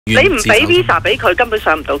你唔俾 visa 俾佢，根本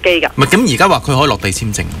上唔到機㗎。唔係咁而家話佢可以落地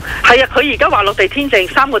簽證。係啊，佢而家話落地簽證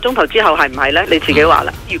3個鐘頭之後係唔係呢？你自己話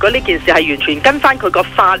啦。如果呢件事係完全跟翻佢個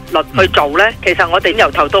法律去做呢，其實我哋由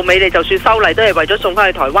頭到尾，你就算修例都係為咗送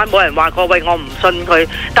翻去台灣，冇人話過喂我唔信佢。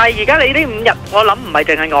但係而家你呢5日，我諗唔係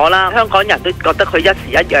淨係我啦，香港人都覺得佢一時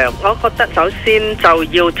一樣。我覺得首先就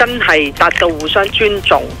要真係達到互相尊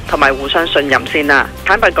重同埋互相信任先啦。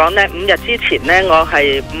坦白講呢，5日之前呢，我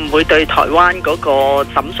係唔會對台灣嗰個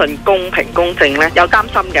審訊公平公正呢有擔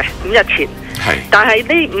心嘅。5日前。但係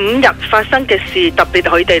呢5日發生嘅事，特別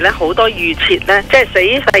佢哋呢好多預設呢，即係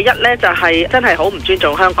死。第一呢，就係真係好唔尊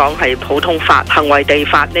重香港係普通法、行為地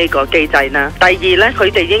法呢個機制啦。第二呢，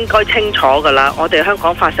佢哋應該清楚㗎啦，我哋香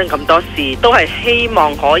港發生咁多事，都係希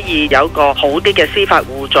望可以有個好啲嘅司法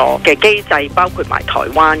互助嘅機制，包括埋台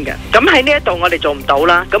灣嘅。咁喺呢一度我哋做唔到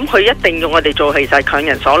啦，咁佢一定要我哋做，其實係強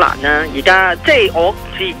人所難啦。而家即係我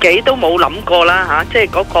自己都冇諗過啦嚇，即係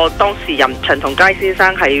嗰個當事人陳同佳先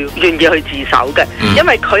生係願意去自首嘅，因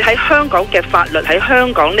為佢喺香港嘅法律喺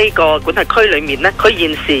香港呢個管轄區裏面呢，佢現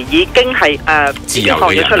時已經係已經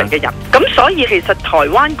放咗出嚟嘅人，咁所以其實台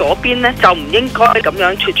灣嗰邊呢就唔應該咁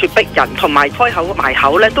樣咄咄逼人，同埋開口埋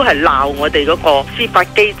口呢都係鬧我哋嗰個司法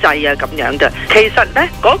機制啊咁樣嘅。其實呢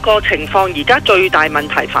嗰個情況而家最大問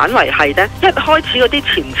題反為係呢，一開始嗰啲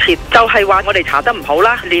前設就係話我哋查得唔好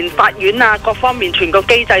啦，連法院啊各方面全個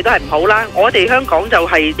機制都係唔好啦，我哋香港就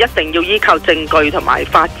係一定要依靠證據同埋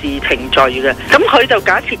法治程序嘅。咁佢就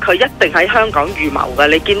假設佢一定喺香港預謀嘅，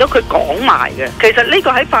你見到佢講埋嘅。其實呢個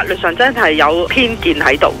喺法律上真係有偏見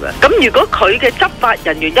喺度嘅。咁如果佢嘅執法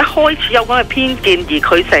人員一開始有咁嘅偏見，而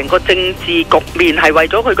佢成個政治局面係為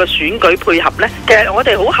咗佢個選舉配合呢，其實我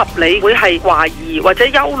哋好合理會係懷疑或者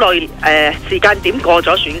憂慮時間點過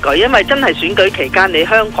咗選舉，因為真係選舉期間，你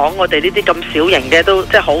香港我哋呢啲咁小型嘅都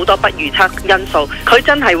即係好多不預測因素，佢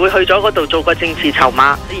真係會去咗嗰度做個政治籌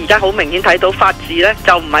碼。而家好明顯睇到法治呢，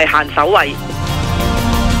就唔係限首位。